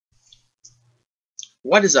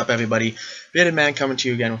What is up, everybody? Bearded Man coming to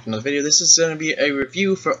you again with another video. This is going to be a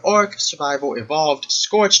review for Ark Survival Evolved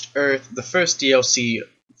Scorched Earth, the first DLC,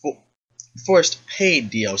 first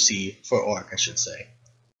paid DLC for Ark, I should say.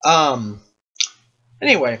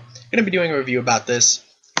 Anyway, I'm going to be doing a review about this.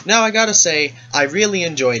 Now, I gotta say, I really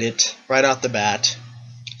enjoyed it right off the bat.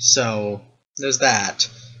 So, there's that.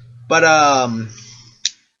 But,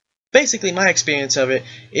 basically, my experience of it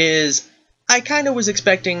is I kind of was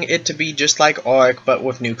expecting it to be just like Ark, but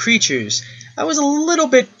with new creatures. I was a little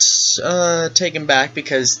bit taken back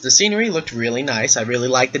because the scenery looked really nice. I really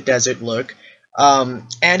liked the desert look.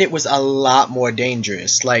 And it was a lot more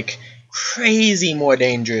dangerous. Like, crazy more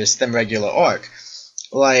dangerous than regular Ark.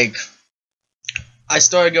 Like, I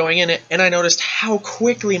started going in it, and I noticed how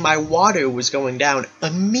quickly my water was going down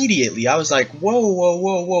immediately. I was like, whoa, whoa,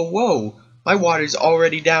 whoa, whoa, whoa. My water's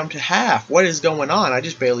already down to half. What is going on? I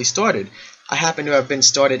just barely started. I happen to have been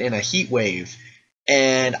started in a heat wave,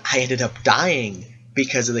 and I ended up dying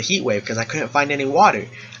because of the heat wave because I couldn't find any water.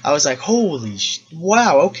 I was like, holy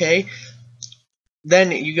wow, okay.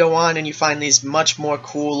 Then you go on and you find these much more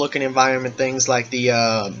cool looking environment things like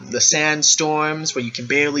the sandstorms where you can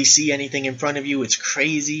barely see anything in front of you. It's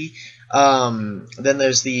crazy. Then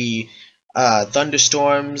there's the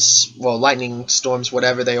thunderstorms, well, lightning storms,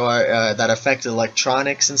 whatever they are, that affect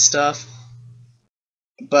electronics and stuff.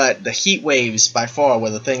 But the heat waves, by far,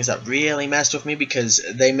 were the things that really messed with me because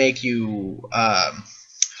they make you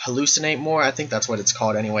hallucinate more. I think that's what it's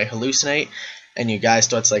called anyway, hallucinate. And you guys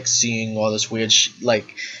starts like seeing all this weird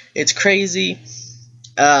like, it's crazy.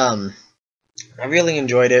 I really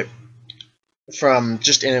enjoyed it from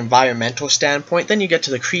just an environmental standpoint. Then you get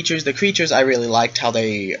to the creatures. The creatures, I really liked how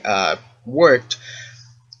they worked.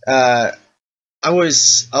 I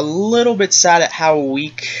was a little bit sad at how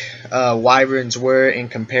weak wyverns were in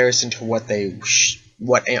comparison to what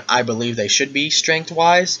I believe they should be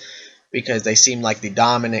strength-wise, because they seem like the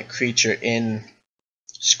dominant creature in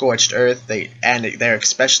Scorched Earth. They're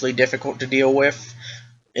especially difficult to deal with.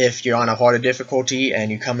 If you're on a harder difficulty and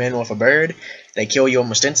you come in with a bird, they kill you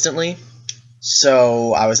almost instantly.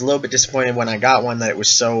 So I was a little bit disappointed when I got one that it was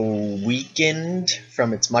so weakened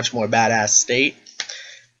from its much more badass state.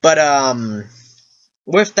 But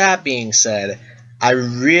with that being said, I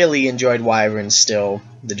really enjoyed wyverns still,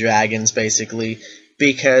 the dragons basically,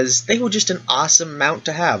 because they were just an awesome mount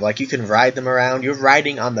to have. Like, you can ride them around. You're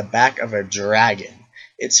riding on the back of a dragon.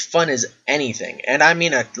 It's fun as anything. And I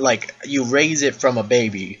mean, like, you raise it from a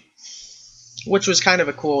baby, which was kind of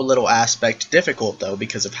a cool little aspect. Difficult, though,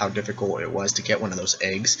 because of how difficult it was to get one of those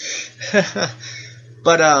eggs.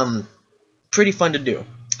 But, pretty fun to do.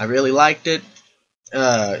 I really liked it.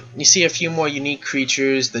 You see a few more unique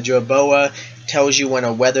creatures. The jerboa tells you when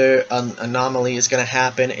a weather anomaly is going to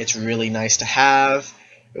happen. It's really nice to have.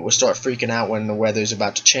 It will start freaking out when the weather's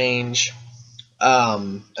about to change.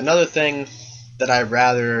 Another thing that I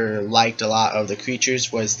rather liked a lot of the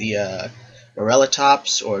creatures was the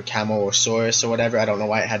Morellatops or Camorosaurus or whatever. I don't know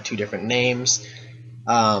why it had two different names.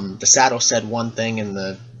 The saddle said one thing and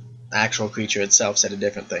the actual creature itself said a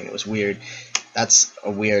different thing. It was weird. That's a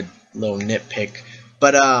weird little nitpick.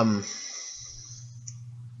 But it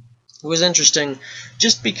was interesting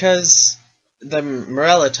just because the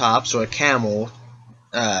Morellatops or camel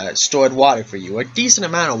stored water for you, a decent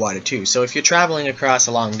amount of water too. So if you're traveling across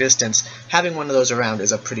a long distance, having one of those around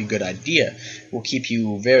is a pretty good idea. It will keep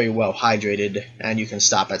you very well hydrated, and you can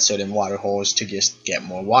stop at certain water holes to just get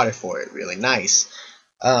more water for it. Really nice.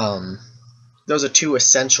 Those are two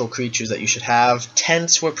essential creatures that you should have.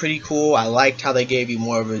 Tents were pretty cool. I liked how they gave you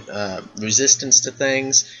more of a resistance to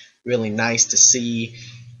things. Really nice to see.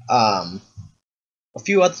 A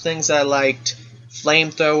few other things that I liked.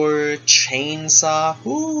 Flamethrower, chainsaw.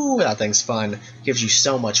 Ooh, that thing's fun. Gives you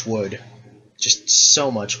so much wood. Just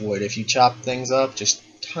so much wood. If you chop things up, just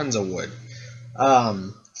tons of wood.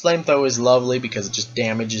 Flamethrower is lovely because it just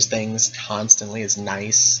damages things constantly. It's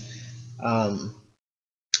nice.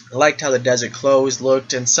 I liked how the desert clothes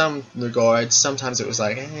looked in some regards. Sometimes it was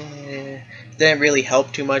like, didn't really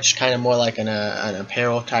help too much. Kind of more like an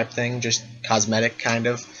apparel type thing, just cosmetic kind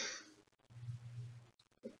of.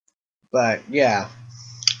 But yeah,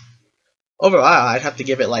 overall I'd have to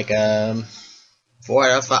give it like a 4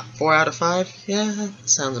 out of 5. Yeah, that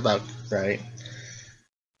sounds about right.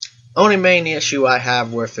 Only main issue I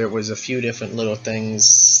have with it was a few different little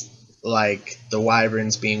things, like the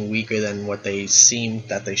wyverns being weaker than what they seem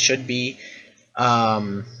that they should be.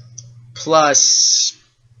 Plus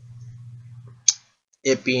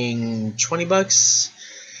it being $20.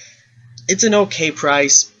 It's an okay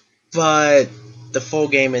price, but the full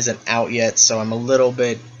game isn't out yet, so I'm a little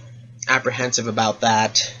bit apprehensive about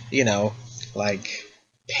that. You know, like,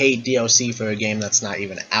 paid DLC for a game that's not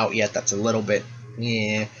even out yet. That's a little bit,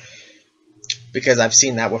 yeah, because I've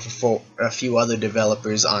seen that with a few other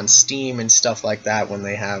developers on Steam and stuff like that, when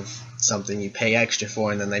they have something you pay extra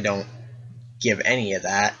for and then they don't give any of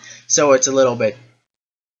that. So it's a little bit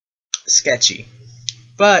sketchy.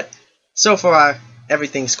 But so far,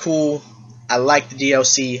 everything's cool. I like the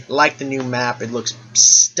DLC, like the new map. It looks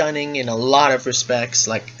stunning in a lot of respects.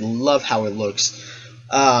 Like, love how it looks.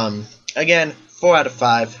 Again, 4 out of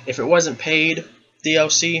 5. If it wasn't paid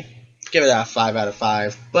DLC, give it a 5 out of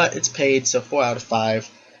 5. But it's paid, so 4 out of 5.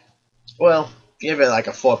 Well, give it like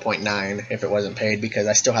a 4.9 if it wasn't paid, because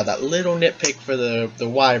I still have that little nitpick for the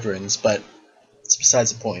wyverns, but it's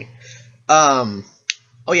besides the point.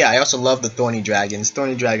 Oh yeah, I also love the thorny dragons.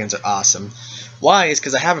 Thorny dragons are awesome. Why? Is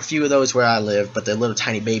because I have a few of those where I live, but they're little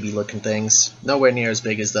tiny baby looking things. Nowhere near as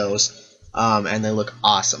big as those. And they look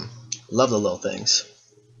awesome. Love the little things.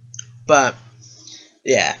 But,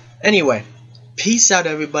 yeah. Anyway, peace out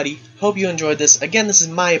everybody. Hope you enjoyed this. Again, this is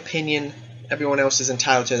my opinion. Everyone else is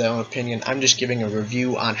entitled to their own opinion. I'm just giving a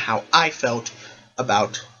review on how I felt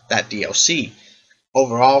about that DLC.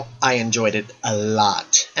 Overall, I enjoyed it a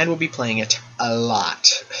lot, and will be playing it a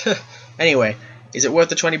lot. Anyway, is it worth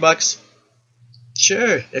the 20 bucks?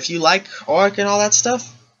 Sure, if you like Orc and all that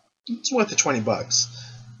stuff, it's worth the 20 bucks.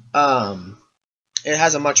 It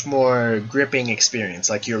has a much more gripping experience,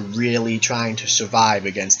 like you're really trying to survive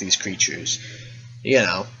against these creatures, you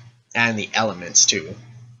know, and the elements too.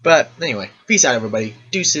 But anyway, peace out everybody,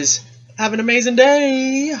 deuces, have an amazing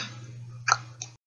day!